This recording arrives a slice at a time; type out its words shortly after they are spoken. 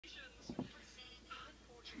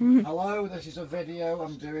Hello, this is a video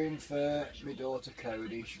I'm doing for my daughter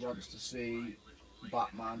Cody. She wants to see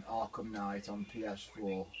Batman Arkham Knight on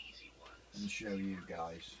PS4 and show you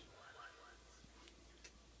guys.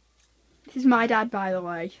 This is my dad, by the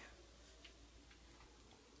way.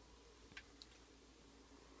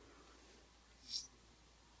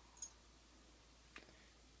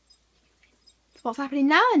 What's happening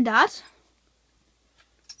now then, Dad?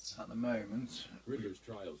 At the moment, Riddler's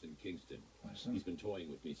trials in Kingston. He's been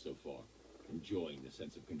toying with me so far, enjoying the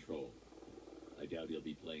sense of control. I doubt he'll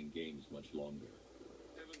be playing games much longer.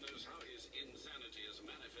 Heaven knows how his insanity has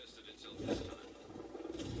manifested itself this time.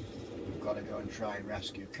 we've got to go and try and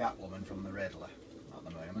rescue Catwoman from the Riddler at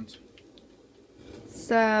the moment.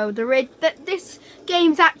 So this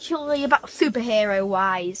game's actually about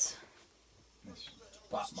superhero-wise. This is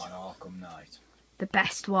Batman Arkham Knight. The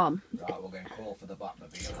best one. Right, we're going to call for the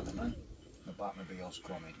Batmobile at the moment. The Batmobile's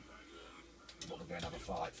coming. But we're going to have a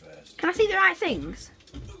fight first. Can I see the right things?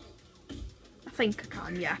 I think I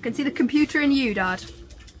can, yeah. I can see the computer and you, Dad.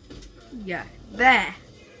 Yeah, there.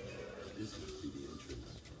 This is through the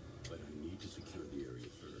entrance, but I need to secure the area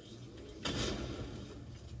first.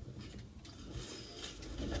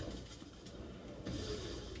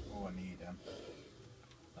 Oh, I need him.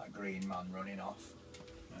 That green man running off.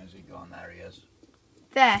 Where's he gone? There he is.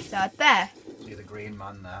 There, Dad, there. See the green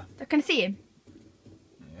man there? Can I see him?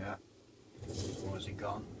 Yeah. Where's he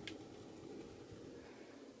gone?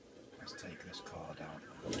 Let's take this car down.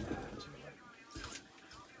 Too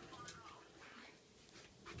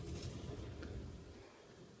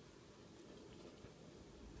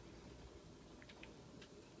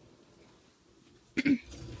late.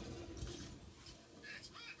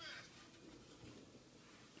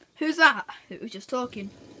 Who's that? Who was just talking?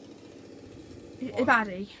 A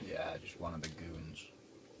baddie? Yeah, just one of the goons.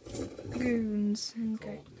 Goons.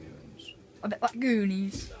 Okay. Called goons. A bit like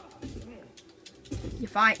Goonies. You're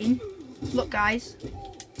fighting. Look, guys.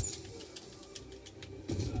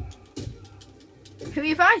 Who are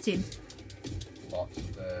you fighting? Lots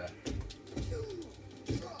of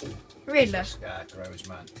Riddler. scarecrows,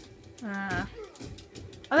 man.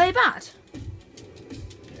 Are they bad?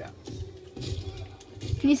 Yeah.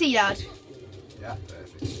 Can you see, Dad? Yeah,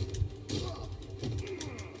 perfect.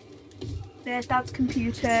 There's Dad's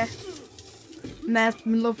computer. And there's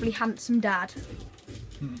my lovely, handsome Dad.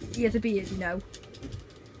 He has a beard, you know.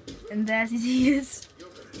 And there's his ears.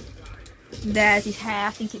 And there's his hair. I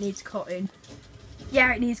think it needs cutting.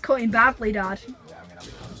 Yeah, it needs cutting badly, Dad. Yeah, I'm going to have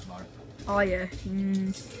fun tomorrow. Oh, yeah.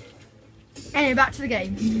 Anyway, back to the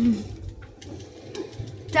game.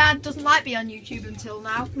 Dad doesn't like being on YouTube until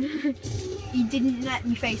now. He didn't let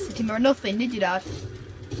me face it him or nothing, did you, Dad?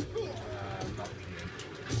 Not keen.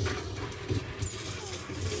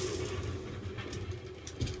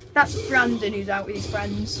 That's Brandon who's out with his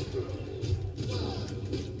friends.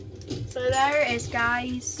 So there it is,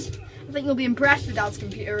 guys. I think you'll be impressed with Dad's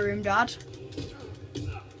computer room, Dad.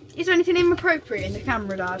 Is there anything inappropriate in the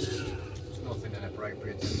camera, Dad? There's nothing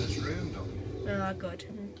inappropriate in this room, though. Oh, good.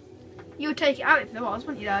 You would take it out if there was,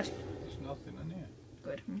 wouldn't you, Dad? There's nothing in here.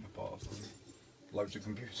 Good. Apart from loads of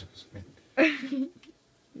computers.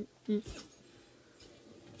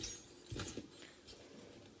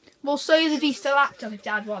 We'll show you the Vista laptop if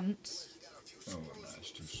Dad wants. Oh, no,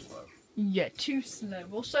 it's too slow. Yeah, too slow.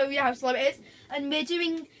 We'll show you how slow it is. And we're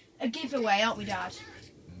doing a giveaway, aren't we, Dad?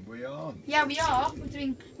 We are. Yeah, we are.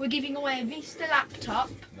 We're giving away a Vista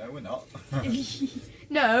laptop. No, we're not.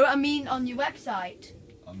 No, I mean on your website.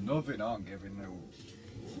 I'm nothing aren't giving no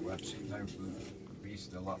website, no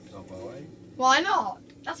Vista laptop away. Why not?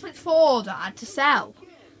 That's what it's for, Dad, to sell.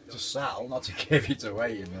 To sell, not to give it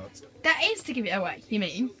away, you know. That is to give it away, you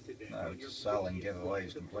mean? No, to sell and give away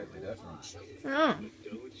is completely different. Oh.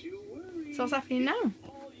 So what's happening now?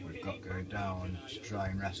 We've got to go down to try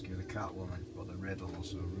and rescue the Catwoman, but the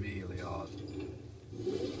riddles are really hard.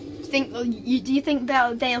 Do you think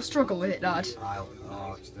they'll struggle with it, Dad?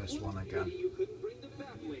 Oh, it's this one again.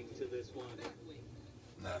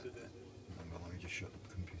 No. Hang on, let me just shut the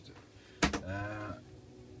computer.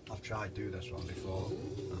 I've tried to do this one before.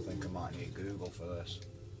 I think I might need Google for this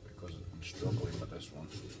because I'm struggling with this one.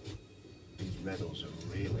 These riddles are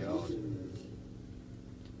really hard.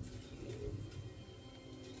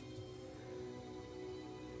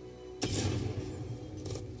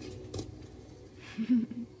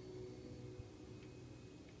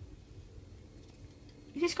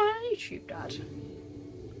 Is this going on YouTube, Dad?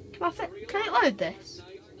 Can it load this,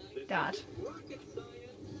 Dad?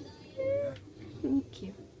 Yeah. Thank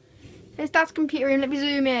you. Here's Dad's computer room. Let me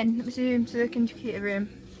zoom in. Let me zoom to the computer room.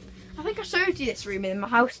 I think I showed you this room in my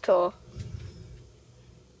house tour.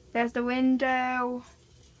 There's the window.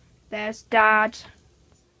 There's Dad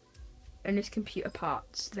and his computer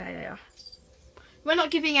parts. There they are. We're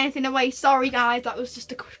not giving anything away. Sorry, guys. That was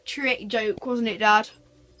just a trick joke, wasn't it, Dad?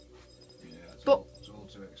 Yeah, it's But- it's all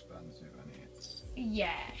too expensive, isn't it?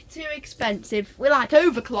 Yeah, too expensive. We're like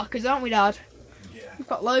overclockers, aren't we, Dad? Yeah. We've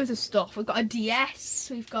got loads of stuff. We've got a DS.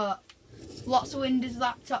 We've got lots of Windows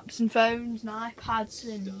laptops and phones and iPads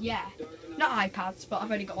and yeah. Not iPads, but I've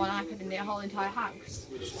only got one iPad in the whole entire house.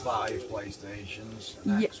 There's 5 PlayStations,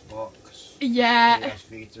 an Yeah. Xbox, Yeah. PS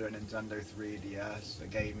Vita, a Nintendo 3DS, a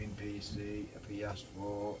gaming PC, a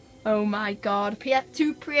PS4, Oh my god.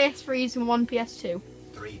 Two PS3s and one PS2.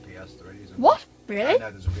 3 PS3s. And What? I Really? know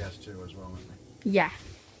there's a PS2 as well, isn't there? Yeah.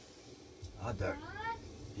 I don't.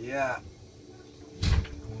 Yeah. I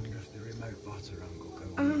wonder if the remote batarang will go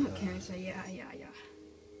on there. Okay, so yeah.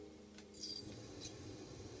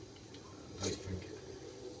 I don't think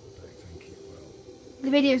it will. The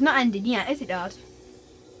video's not ending yet, is it, Dad?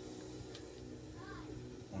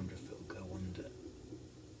 Wonder if it'll go under.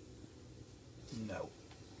 No.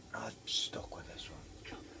 I'm stuck with this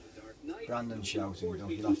one. Brandon's shouting, though.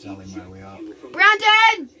 You'll have to tell him where we are.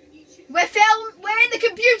 Brandon! We're in the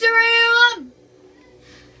computer room!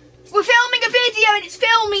 We're filming a video and it's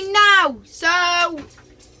filming now! So...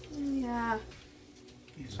 yeah.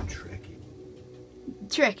 These are tricky.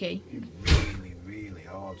 Tricky. Really, really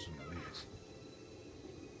hard, some of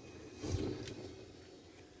these.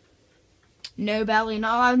 No belly,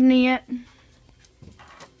 not allowed near it.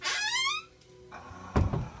 I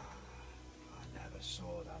never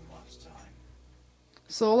saw them last time.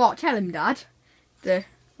 Saw what? Tell him, Dad.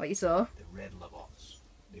 What you saw. The Riddler bots.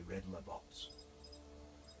 The Riddler bots.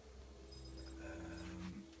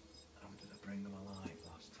 How did I bring them alive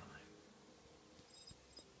last time?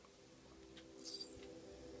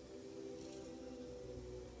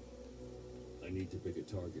 I need to pick a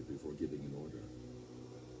target before giving an order.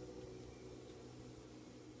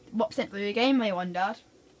 What percent of the game are you on, Dad?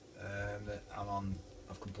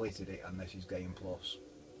 I've completed it, and this is Game Plus.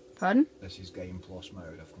 Pardon? This is Game Plus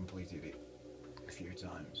mode. I've completed it a few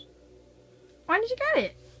times. Why did you get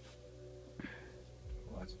it?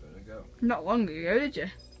 Quite a bit ago. Not long ago, did you?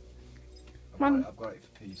 I've got it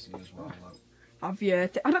for PC as well. Though. Have you?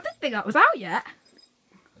 I don't think that was out yet.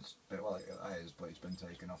 It's well, it is, but it's been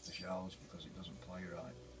taken off the shelves because it doesn't play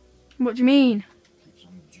right. What do you mean? Keeps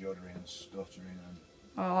on juddering and stuttering and.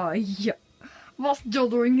 Oh, yeah. What's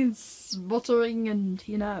juddering and sputtering and,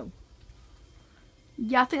 you know?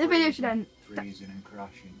 Yeah, I think the video should end. Freezing and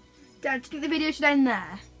crashing. Dad, do you think the video should end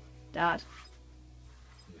there? Dad.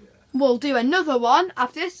 Yeah. We'll do another one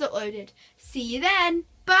after this is uploaded. See you then.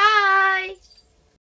 Bye.